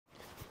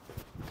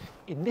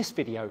In this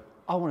video,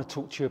 I want to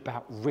talk to you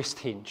about wrist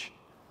hinge.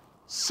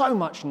 So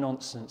much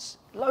nonsense.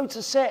 Loads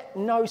of set,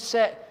 no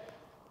set.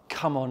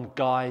 Come on,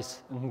 guys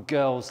and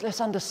girls,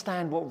 let's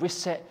understand what wrist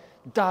set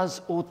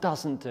does or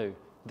doesn't do.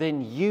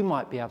 Then you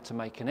might be able to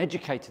make an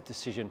educated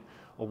decision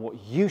on what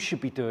you should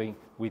be doing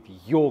with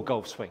your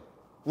golf swing.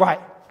 Right,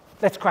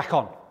 let's crack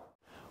on.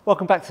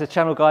 Welcome back to the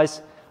channel,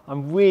 guys.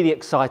 I'm really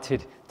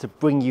excited to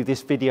bring you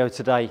this video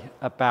today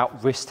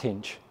about wrist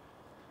hinge.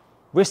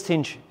 Wrist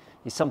hinge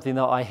is something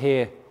that I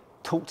hear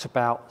talked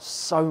about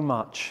so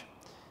much,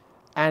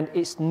 and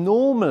it's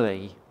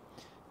normally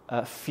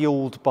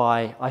fueled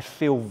by, I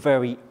feel,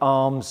 very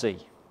armsy.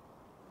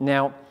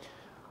 Now,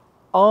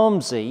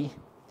 armsy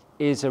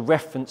is a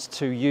reference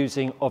to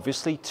using,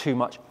 obviously, too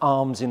much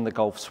arms in the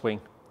golf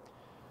swing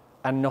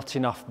and not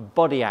enough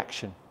body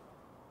action.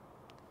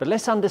 But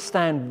let's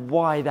understand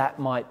why that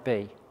might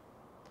be.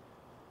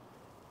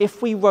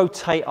 If we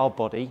rotate our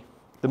body,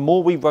 the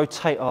more we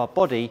rotate our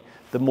body,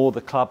 the more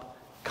the club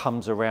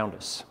comes around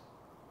us.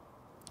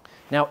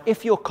 Now,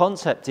 if your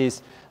concept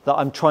is that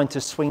I'm trying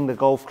to swing the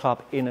golf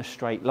club in a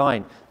straight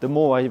line, the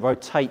more I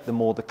rotate, the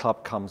more the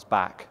club comes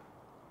back.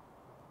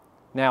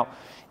 Now,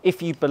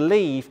 if you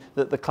believe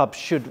that the club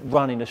should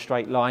run in a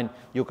straight line,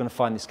 you're going to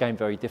find this game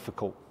very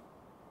difficult.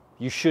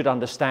 You should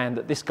understand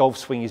that this golf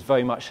swing is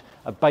very much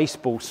a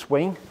baseball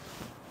swing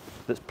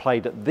that's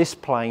played at this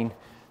plane,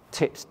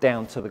 tips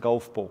down to the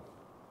golf ball.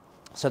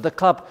 So the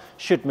club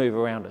should move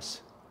around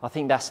us. I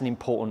think that's an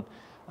important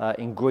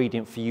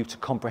ingredient for you to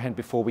comprehend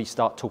before we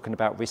start talking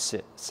about wrist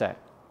set.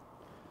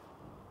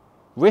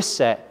 Wrist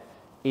set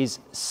is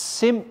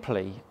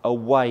simply a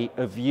way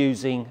of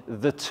using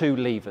the two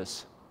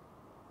levers.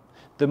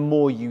 The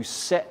more you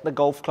set the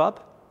golf club,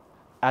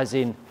 as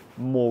in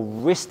more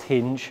wrist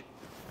hinge,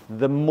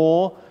 the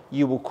more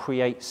you will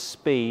create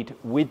speed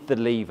with the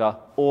lever,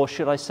 or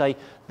should I say,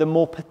 the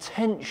more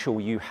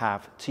potential you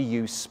have to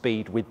use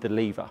speed with the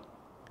lever.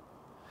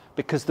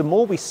 Because the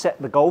more we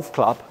set the golf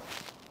club,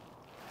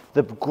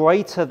 the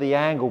greater the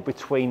angle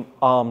between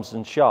arms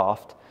and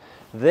shaft.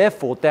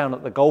 Therefore, down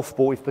at the golf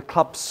ball, if the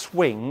club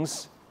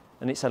swings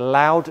and it's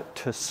allowed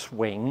to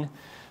swing,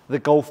 the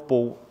golf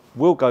ball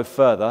will go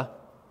further,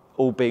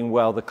 all being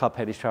well, the club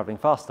head is traveling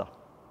faster.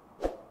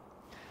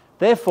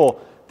 Therefore,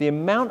 the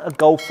amount a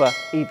golfer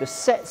either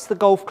sets the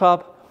golf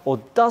club or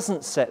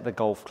doesn't set the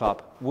golf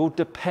club will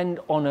depend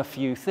on a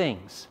few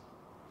things.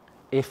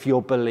 If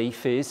your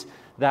belief is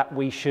that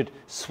we should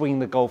swing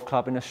the golf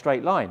club in a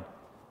straight line,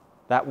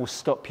 that will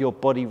stop your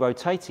body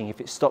rotating.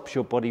 If it stops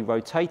your body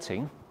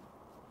rotating,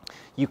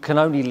 you can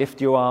only lift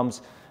your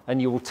arms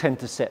and you will tend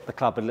to set the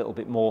club a little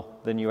bit more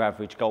than your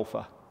average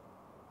golfer.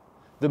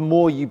 The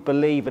more you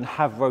believe and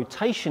have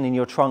rotation in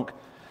your trunk,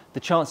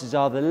 the chances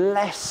are the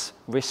less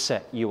wrist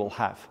set you will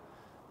have.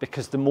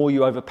 Because the more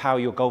you overpower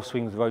your golf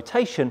swing with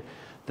rotation,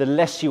 the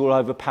less you will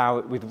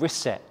overpower it with wrist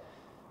set.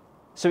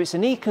 So it's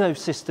an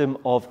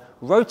ecosystem of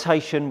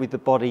rotation with the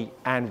body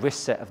and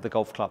wrist set of the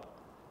golf club.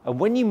 And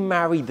when you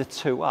marry the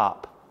two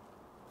up,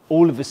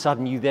 all of a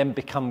sudden you then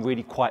become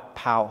really quite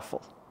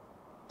powerful.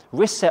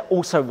 Wrist set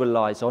also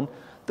relies on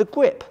the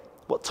grip,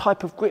 what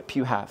type of grip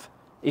you have.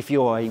 If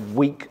you're a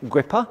weak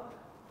gripper,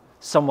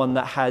 someone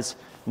that has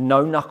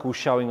no knuckles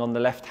showing on the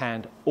left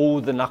hand, all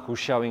the knuckles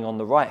showing on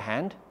the right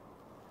hand,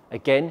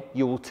 again,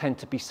 you will tend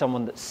to be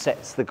someone that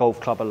sets the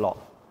golf club a lot.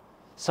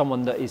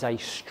 Someone that is a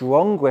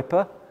strong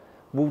gripper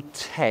will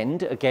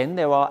tend, again,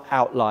 there are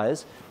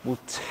outliers, will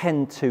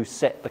tend to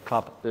set the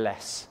club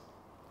less.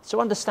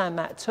 So understand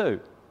that too.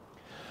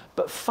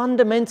 But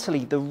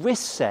fundamentally, the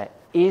wrist set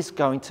is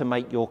going to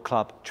make your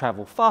club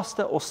travel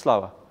faster or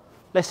slower.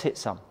 Let's hit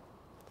some.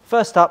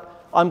 First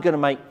up, I'm going to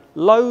make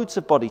loads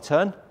of body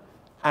turn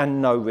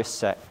and no wrist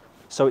set.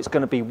 So it's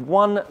going to be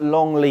one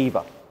long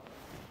lever.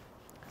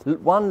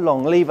 One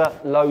long lever,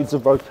 loads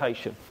of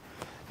rotation.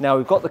 Now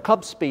we've got the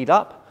club speed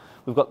up,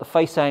 we've got the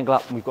face angle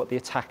up, and we've got the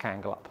attack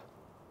angle up.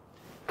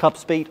 Club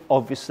speed,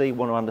 obviously,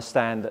 want to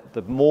understand that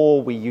the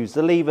more we use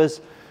the levers,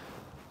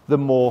 the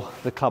more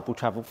the club will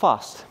travel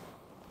fast.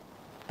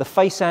 The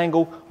face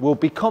angle will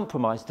be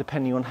compromised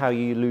depending on how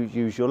you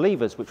use your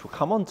levers, which we'll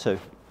come on to.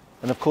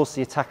 And of course,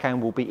 the attack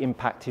angle will be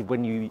impacted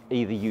when you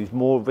either use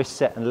more wrist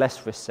set and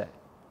less wrist set.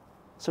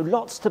 So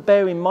lots to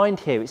bear in mind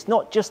here. It's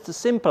not just as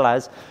simple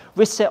as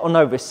wrist set or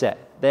no wrist set.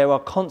 There are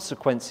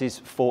consequences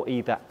for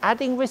either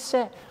adding wrist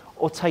set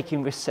or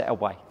taking wrist set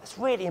away. It's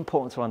really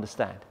important to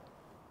understand.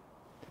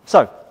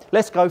 So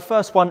let's go.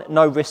 First one,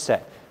 no wrist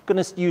set. I'm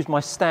going to use my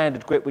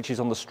standard grip, which is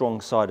on the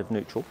strong side of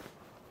neutral.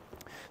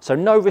 So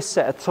no wrist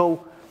set at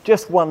all,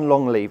 just one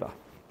long lever.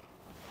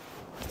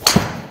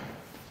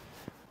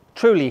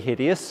 Truly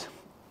hideous,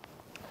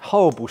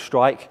 horrible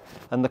strike,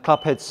 and the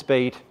club head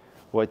speed,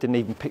 well, it didn't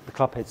even pick the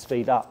club head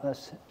speed up.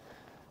 That's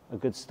a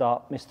good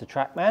start, Mr.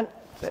 Trackman.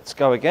 Let's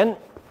go again.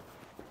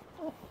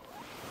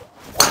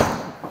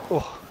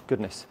 Oh,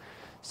 goodness.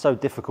 So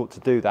difficult to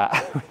do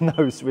that with no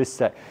wrist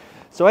set.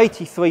 So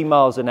 83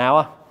 miles an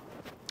hour.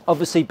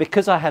 Obviously,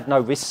 because I had no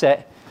wrist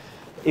set,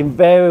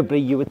 invariably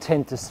you would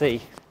tend to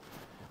see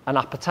an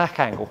up attack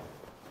angle,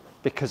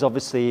 because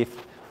obviously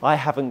if I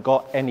haven't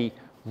got any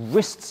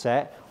wrist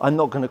set, I'm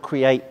not going to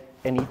create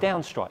any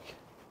downstrike.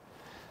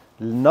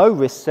 No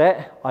wrist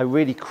set, I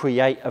really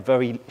create a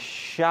very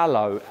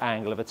shallow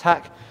angle of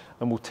attack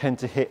and will tend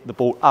to hit the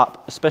ball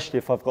up, especially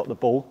if I've got the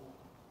ball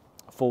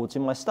forwards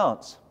in my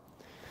stance.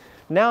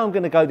 Now I'm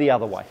going to go the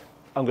other way.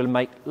 I'm going to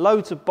make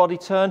loads of body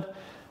turn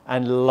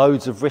and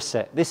loads of wrist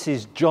set. This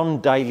is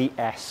John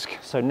Daly-esque.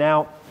 So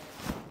now,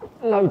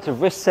 loads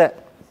of wrist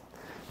set,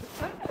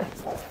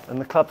 and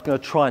the club's going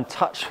to try and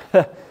touch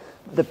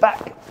the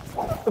back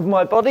of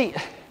my body,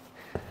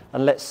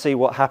 and let's see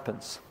what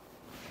happens.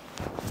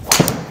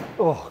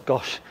 Oh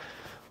gosh,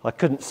 I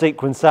couldn't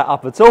sequence that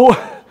up at all.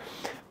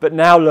 But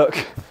now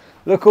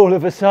look all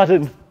of a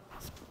sudden,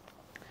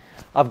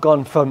 I've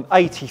gone from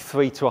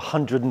 83 to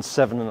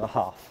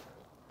 107.5.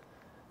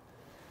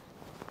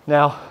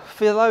 Now,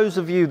 for those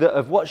of you that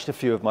have watched a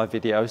few of my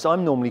videos,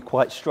 I'm normally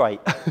quite straight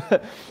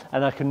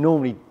and I can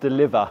normally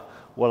deliver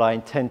what I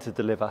intend to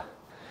deliver.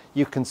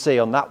 You can see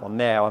on that one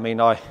there, I mean,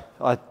 I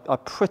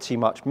pretty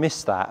much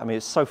missed that. I mean,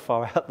 it's so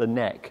far out the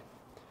neck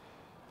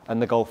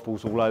and the golf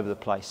ball's all over the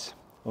place.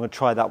 I'm going to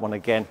try that one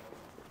again.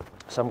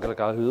 So I'm going to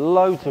go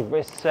loads of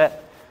wrist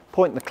set,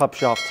 point the club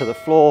shaft to the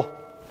floor,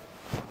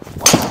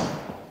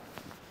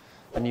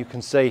 and you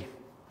can see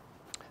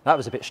that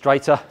was a bit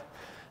straighter.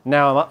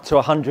 Now I'm up to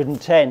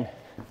 110.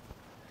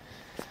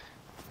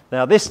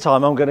 Now this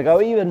time I'm going to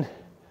go even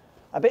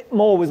a bit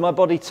more with my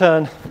body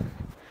turn.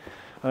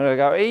 I'm going to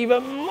go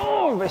even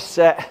more wrist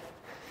set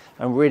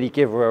and really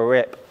give her a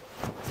rip.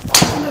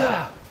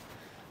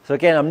 So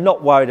again, I'm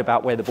not worried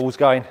about where the ball's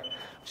going, I'm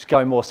just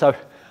going more. So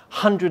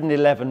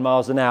 111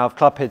 miles an hour of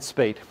club head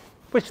speed,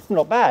 which is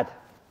not bad.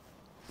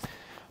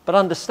 But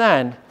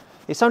understand,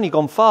 it's only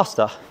gone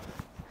faster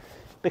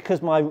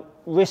because my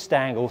wrist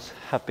angles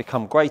have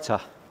become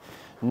greater.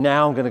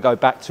 Now I'm going to go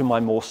back to my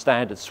more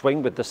standard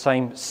swing with the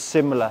same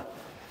similar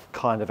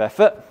kind of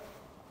effort.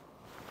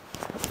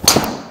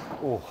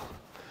 Oh,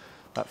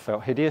 that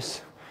felt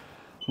hideous.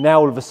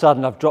 Now all of a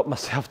sudden I've dropped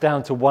myself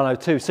down to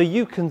 102. So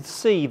you can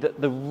see that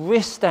the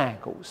wrist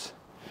angles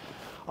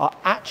are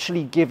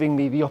actually giving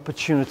me the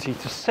opportunity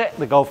to set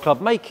the golf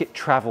club, make it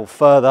travel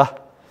further,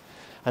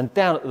 and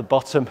down at the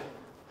bottom,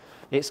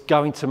 it's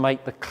going to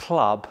make the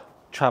club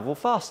travel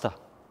faster.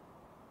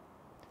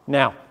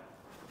 Now,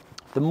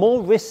 the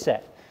more wrist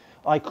set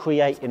I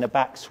create in a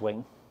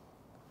backswing,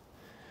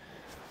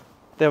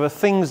 there are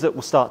things that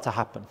will start to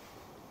happen.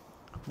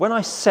 When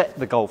I set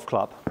the golf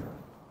club,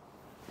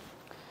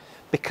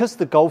 because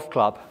the golf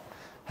club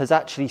has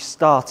actually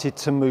started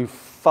to move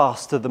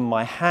faster than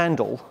my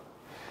handle,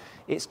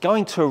 it's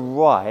going to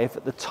arrive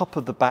at the top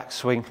of the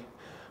backswing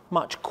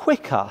much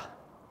quicker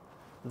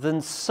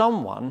than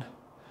someone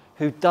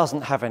who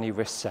doesn't have any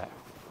wrist set.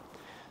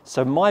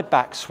 So my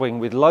backswing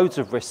with loads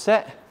of wrist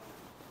set,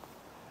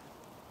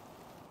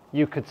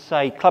 you could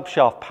say club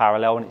shaft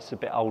parallel, and it's a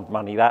bit old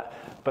money that,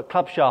 but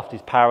club shaft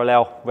is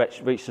parallel,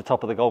 reach the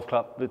top of the golf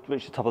club,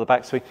 reach the top of the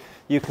backswing.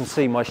 You can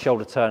see my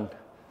shoulder turn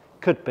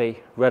could be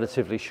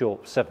relatively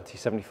short, 70,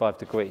 75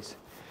 degrees.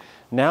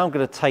 Now I'm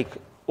going to take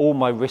all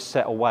my wrist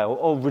set away,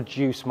 or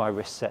reduce my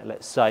wrist set,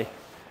 let's say.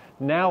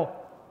 Now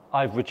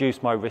I've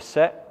reduced my wrist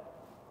set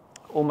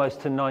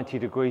almost to 90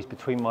 degrees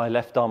between my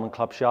left arm and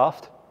club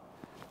shaft.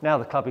 Now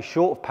the club is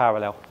short of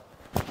parallel,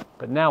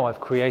 but now I've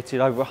created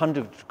over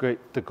 100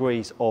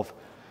 degrees of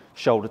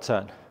shoulder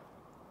turn.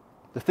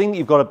 The thing that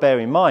you've got to bear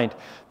in mind,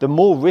 the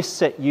more wrist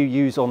set you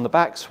use on the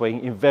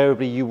backswing,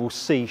 invariably you will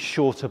see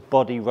shorter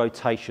body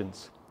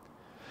rotations.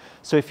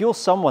 So if you're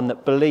someone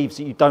that believes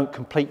that you don't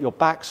complete your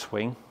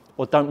backswing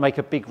or don't make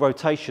a big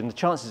rotation, the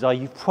chances are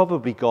you've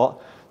probably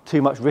got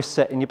too much wrist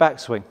set in your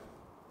backswing.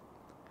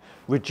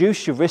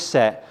 Reduce your wrist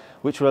set,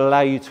 which will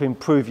allow you to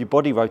improve your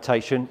body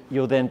rotation.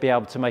 You'll then be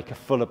able to make a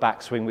fuller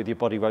backswing with your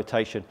body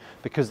rotation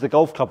because the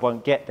golf club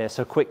won't get there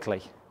so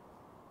quickly.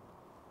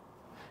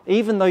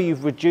 Even though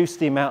you've reduced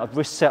the amount of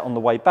wrist set on the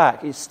way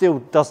back, it still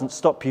doesn't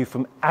stop you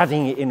from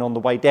adding it in on the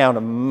way down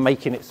and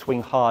making it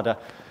swing harder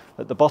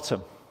at the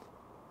bottom.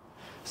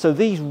 So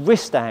these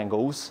wrist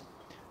angles,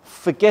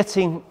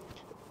 forgetting,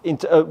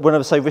 when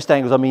I say wrist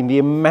angles, I mean the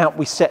amount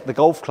we set the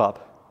golf club.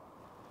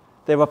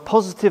 There are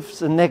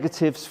positives and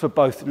negatives for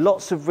both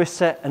lots of wrist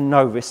set and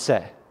no wrist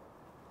set.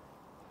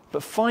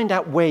 But find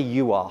out where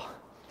you are.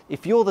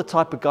 If you're the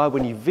type of guy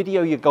when you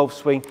video your golf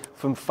swing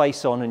from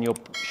face on and your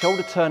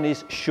shoulder turn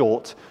is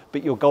short,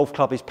 but your golf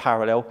club is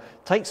parallel,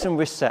 take some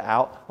wrist set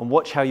out and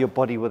watch how your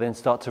body will then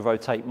start to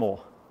rotate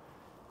more.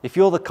 If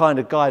you're the kind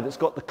of guy that's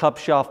got the club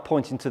shaft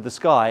pointing to the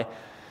sky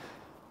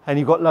and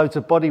you've got loads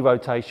of body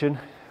rotation,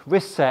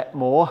 wrist set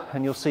more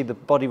and you'll see the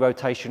body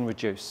rotation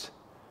reduce.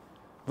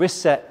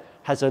 Wrist set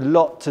has a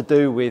lot to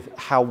do with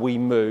how we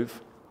move,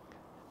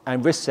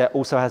 and wrist set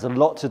also has a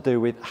lot to do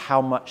with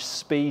how much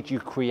speed you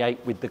create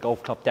with the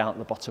golf club down at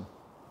the bottom.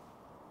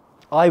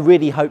 I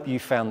really hope you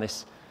found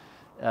this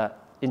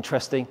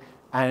interesting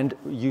and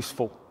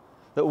useful.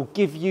 That will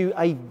give you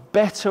a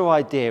better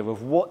idea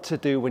of what to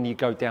do when you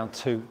go down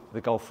to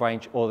the golf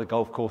range or the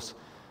golf course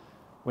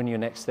when you're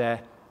next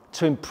there.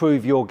 to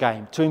improve your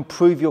game, to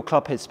improve your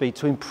club head speed,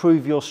 to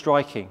improve your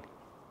striking.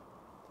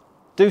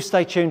 Do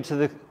stay tuned to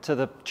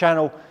the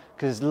channel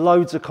because there's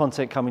loads of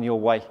content coming your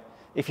way.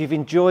 If you've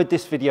enjoyed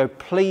this video,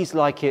 please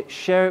like it,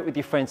 share it with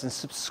your friends and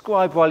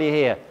subscribe while you're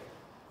here.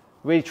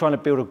 Really trying to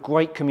build a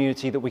great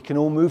community that we can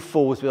all move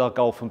forwards with our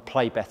golf and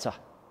play better.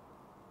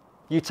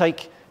 You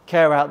take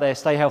care out there,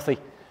 stay healthy,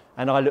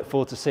 and I look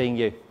forward to seeing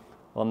you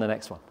on the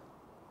next one.